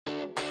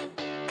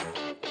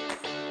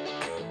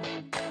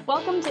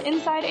Welcome to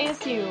Inside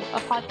ASU, a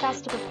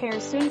podcast to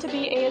prepare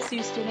soon-to-be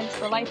ASU students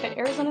for life at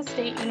Arizona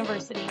State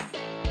University.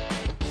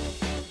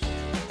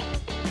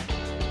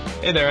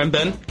 Hey there, I'm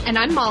Ben. And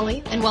I'm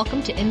Molly, and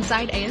welcome to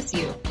Inside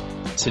ASU.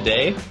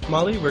 Today,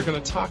 Molly, we're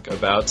going to talk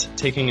about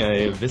taking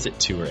a visit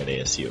tour at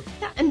ASU.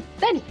 Yeah, and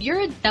Ben, you're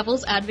a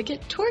Devil's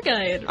Advocate tour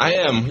guide. I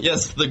am.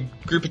 Yes, the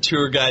group of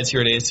tour guides here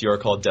at ASU are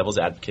called Devil's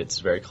Advocates.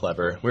 Very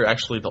clever. We're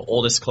actually the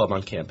oldest club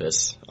on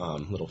campus.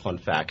 Little fun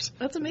fact.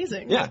 That's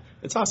amazing. Yeah,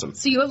 it's awesome.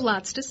 So you have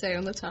lots to say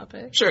on the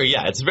topic. Sure,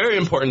 yeah. It's very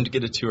important to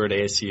get a tour at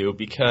ASU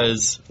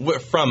because,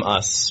 from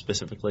us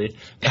specifically,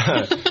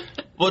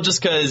 well,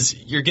 just because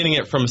you're getting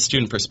it from a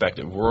student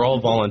perspective. We're all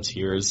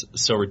volunteers,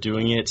 so we're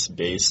doing it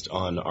based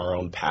on our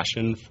own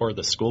passion for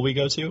the school we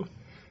go to.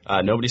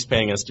 Nobody's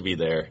paying us to be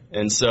there.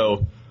 And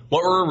so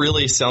what we're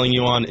really selling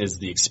you on is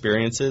the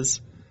experiences.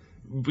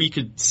 We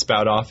could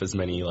spout off as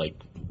many,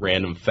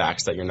 random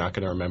facts that you're not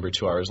going to remember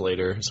 2 hours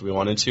later as we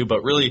wanted to,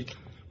 but really,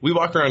 we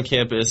walk around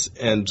campus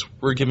and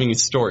we're giving you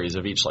stories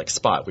of each,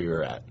 spot we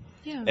were at.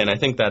 Yeah. And I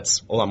think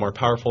that's a lot more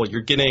powerful.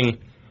 You're getting...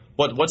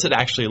 What's it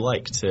actually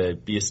like to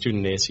be a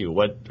student at ASU?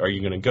 What are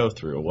you going to go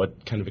through?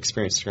 What kind of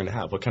experience you're going to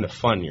have? What kind of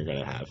fun you're going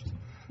to have?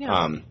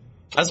 Yeah.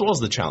 As well as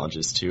the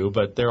challenges, too,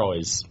 but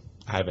I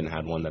haven't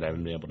had one that I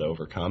haven't been able to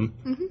overcome.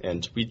 Mm-hmm.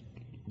 And we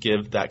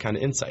give that kind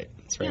of insight.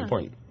 It's very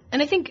important.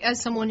 And I think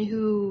as someone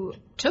who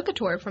took a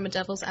tour from a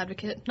Devil's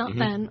Advocate, not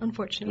Ben,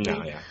 unfortunately.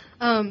 No,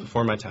 yeah.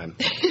 Before my time.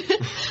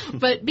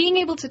 But being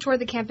able to tour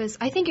the campus,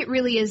 I think it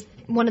really is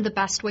one of the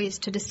best ways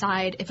to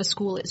decide if a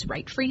school is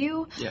right for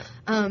you.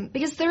 Yeah.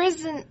 Because there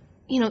isn't,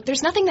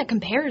 there's nothing that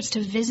compares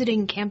to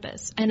visiting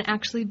campus and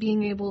actually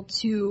being able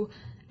to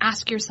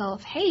ask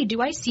yourself, hey,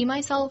 do I see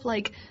myself,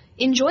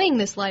 enjoying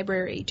this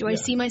library? Do I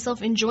see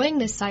myself enjoying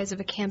this size of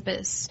a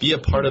campus? Be a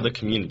part of the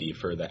community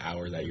for the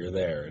hour that you're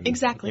there. And,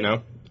 exactly.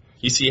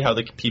 You see how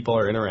the people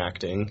are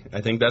interacting.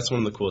 I think that's one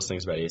of the coolest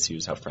things about ASU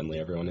is how friendly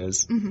everyone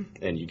is.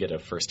 Mm-hmm. And you get a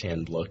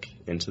firsthand look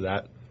into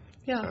that.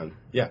 Yeah.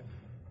 Yeah.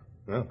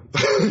 Oh.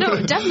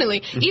 No,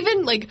 definitely.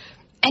 Even,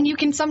 and you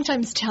can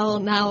sometimes tell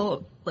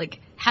now,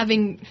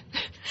 having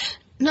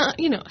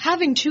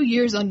 2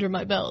 years under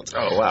my belt.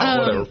 Oh, wow.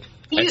 What an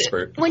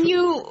expert. When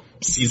you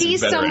see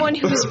someone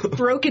who's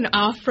broken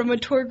off from a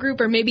tour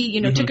group or maybe,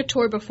 took a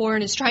tour before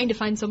and is trying to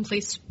find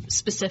someplace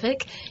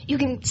specific, you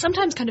can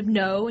sometimes kind of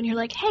know and you're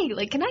like, hey,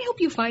 can I help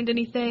you find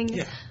anything?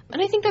 Yeah.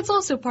 And I think that's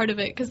also part of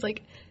it because,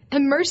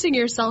 immersing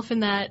yourself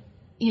in that,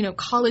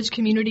 college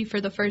community for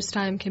the first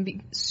time can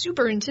be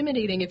super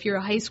intimidating if you're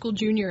a high school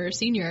junior or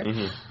senior.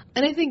 Mm-hmm.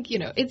 And I think,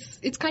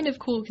 it's kind of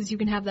cool because you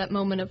can have that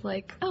moment of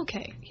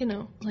okay,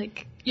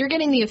 you're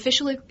getting the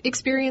official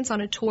experience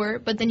on a tour,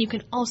 but then you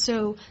can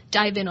also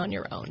dive in on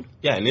your own.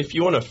 Yeah, and if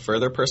you want to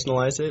further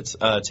personalize it,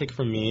 take it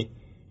from me.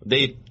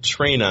 They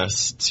train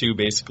us to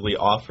basically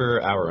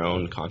offer our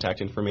own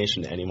contact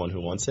information to anyone who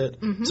wants it.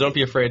 Mm-hmm. So don't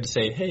be afraid to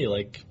say, hey,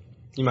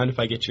 you mind if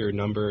I get your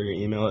number or your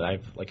email? I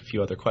have a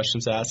few other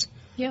questions to ask.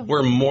 Yeah.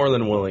 We're more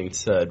than willing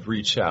to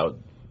reach out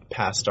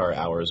past our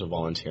hours of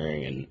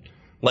volunteering and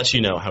let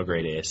you know how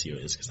great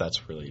ASU is, because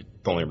that's really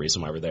the only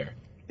reason why we're there.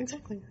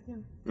 Exactly, yeah.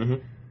 Mm-hmm.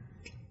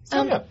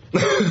 So, yeah.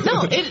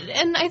 No,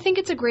 and I think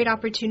it's a great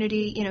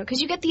opportunity,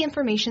 because you get the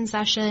information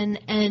session,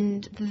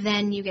 and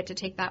then you get to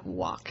take that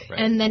walk. Right.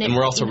 And then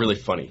we're also really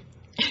funny.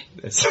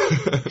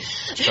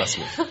 Trust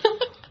me.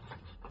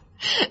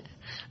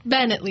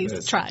 Ben at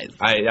least tries.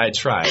 I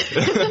try.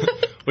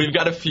 We've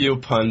got a few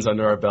puns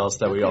under our belts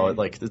that we all,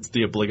 it's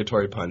the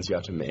obligatory puns you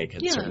have to make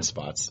at certain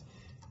spots.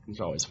 It's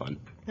always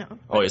fun. No.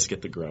 Always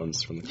get the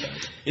groans from the crowd.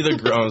 Either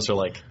groans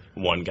or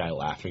one guy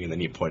laughing and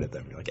then you point at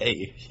them. You're like,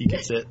 hey, he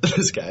gets it.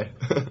 This guy.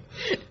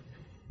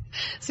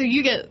 So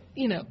you get,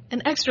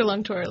 an extra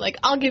long tour.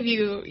 I'll give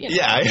you,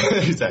 Yeah,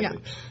 exactly.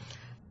 Yeah.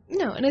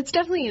 No, and it's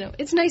definitely,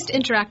 it's nice to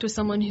interact with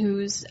someone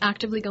who's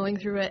actively going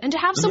through it and to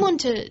have someone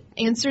to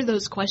answer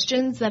those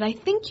questions that I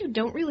think you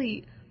don't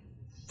really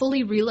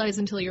fully realize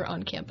until you're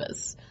on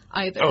campus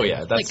either. Oh,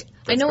 yeah. That's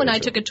I know when I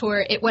true. took a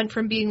tour, it went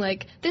from being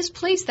this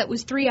place that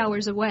was 3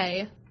 hours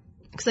away,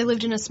 because I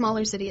lived in a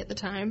smaller city at the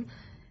time,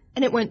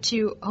 and it went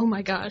to, oh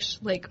my gosh,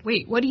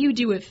 wait, what do you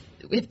do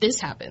if this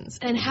happens?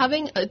 And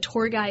having a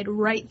tour guide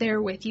right there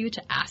with you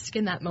to ask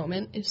in that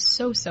moment is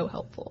so, so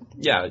helpful.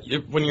 Yeah,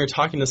 when you're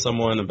talking to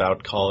someone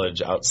about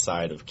college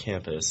outside of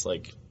campus,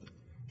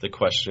 the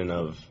question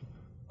of,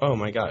 oh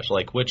my gosh,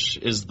 which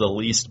is the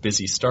least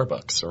busy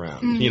Starbucks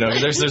around?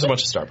 Mm. There's a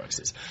bunch of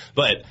Starbuckses.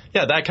 But,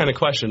 yeah, that kind of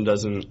question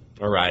doesn't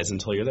arise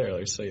until you're there.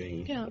 They're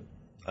saying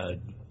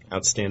an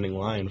outstanding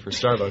line for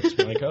Starbucks.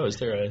 You're oh, is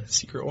there a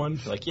secret one?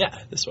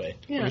 Yeah, this way.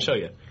 Yeah. Let me show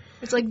you.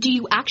 It's do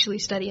you actually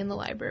study in the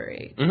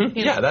library? Mm-hmm.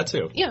 Yeah, that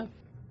too. Yeah.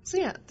 So,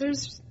 yeah,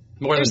 there's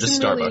more than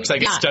just Starbucks.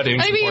 Really, studying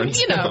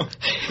important.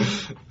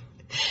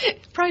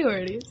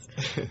 Priorities.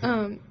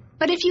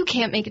 But if you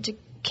can't make it to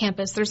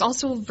campus, there's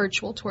also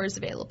virtual tours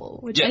available,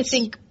 which I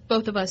think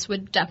both of us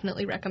would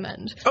definitely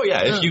recommend. Oh,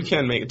 yeah. If you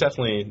can make it,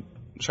 definitely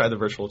try the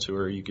virtual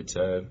tour. You get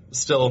to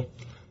still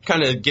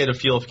kind of get a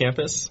feel of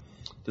campus,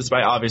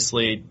 despite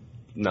obviously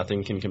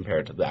nothing can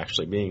compare to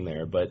actually being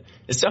there, but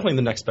it's definitely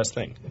the next best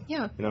thing.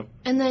 Yeah. You know?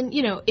 And then,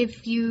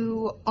 if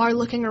you are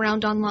looking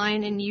around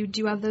online and you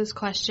do have those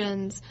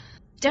questions,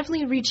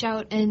 definitely reach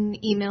out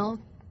and email.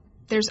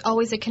 There's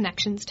always a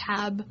connections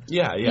tab,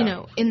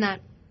 in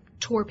that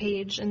tour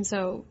page, and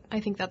so I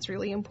think that's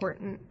really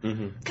important.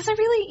 Because I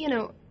really,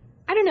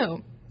 I don't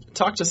know.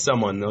 Talk to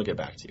someone, they'll get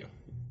back to you.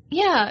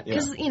 Yeah,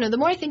 because, the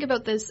more I think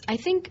about this, I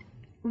think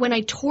when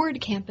I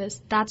toured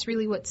campus, that's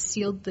really what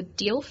sealed the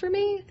deal for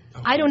me.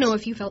 Oh, I don't know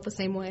if you felt the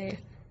same way.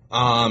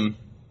 That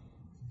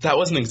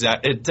wasn't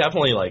it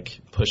definitely,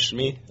 pushed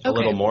me a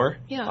little more.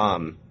 Yeah.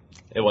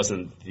 It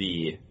wasn't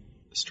the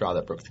straw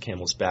that broke the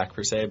camel's back,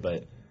 per se,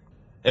 but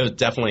it was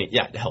definitely,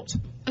 it helped.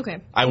 Okay.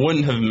 I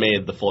wouldn't have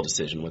made the full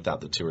decision without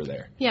the tour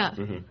there. Yeah.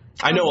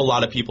 I know a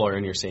lot of people are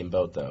in your same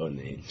boat, though, and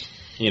they,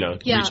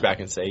 reach back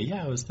and say,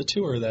 it was the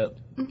tour that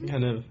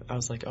kind of, I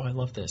was like, oh, I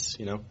love this,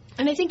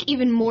 And I think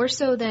even more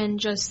so than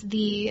just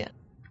the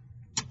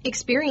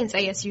Experience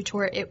ASU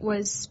tour, it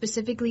was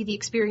specifically the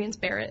Experience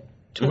Barrett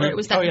tour. It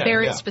was that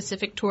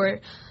Barrett-specific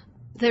tour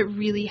that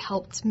really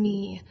helped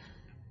me.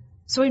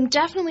 So I'm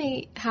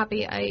definitely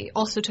happy I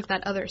also took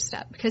that other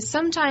step, because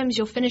sometimes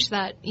you'll finish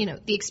that,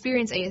 the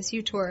Experience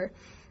ASU tour,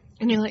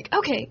 and you're like,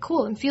 okay,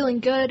 cool, I'm feeling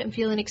good, I'm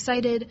feeling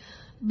excited,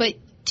 but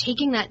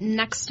taking that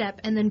next step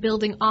and then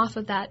building off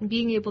of that and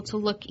being able to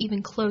look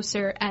even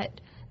closer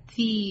at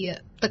the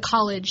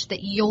college that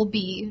you'll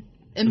be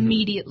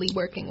immediately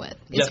working with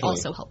is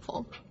also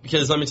helpful.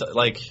 Because let me tell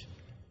you,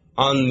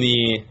 on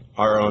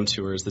our own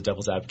tours, the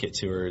Devil's Advocate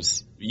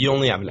tours, you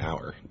only have an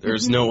hour.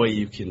 There's no way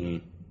you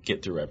can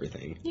get through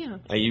everything. Yeah.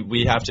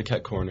 We have to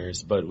cut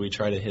corners, but we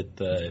try to hit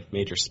the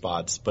major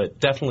spots. But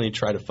definitely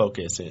try to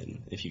focus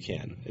in if you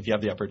can. If you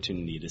have the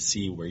opportunity to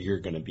see where you're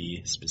going to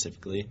be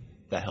specifically,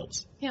 that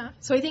helps. Yeah.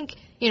 So I think,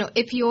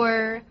 if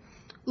you're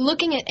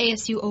looking at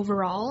ASU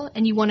overall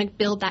and you want to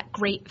build that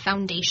great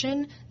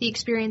foundation, the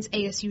Experience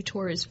ASU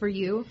tour is for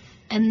you.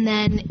 And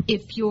then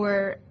if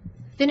you're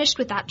finished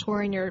with that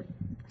tour and you're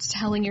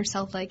telling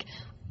yourself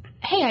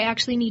hey, I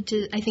actually need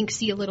to, I think,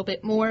 see a little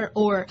bit more,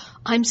 or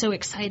I'm so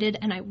excited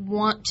and I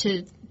want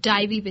to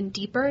dive even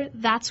deeper,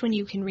 that's when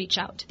you can reach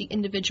out to the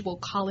individual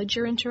college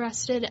you're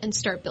interested and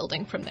start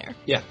building from there.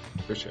 Yeah,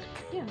 for sure.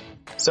 Yeah.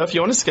 So if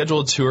you want to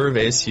schedule a tour of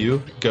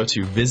ASU, go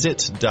to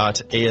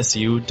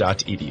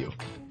visit.asu.edu.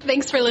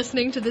 Thanks for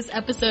listening to this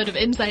episode of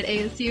Inside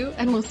ASU,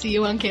 and we'll see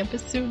you on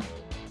campus soon.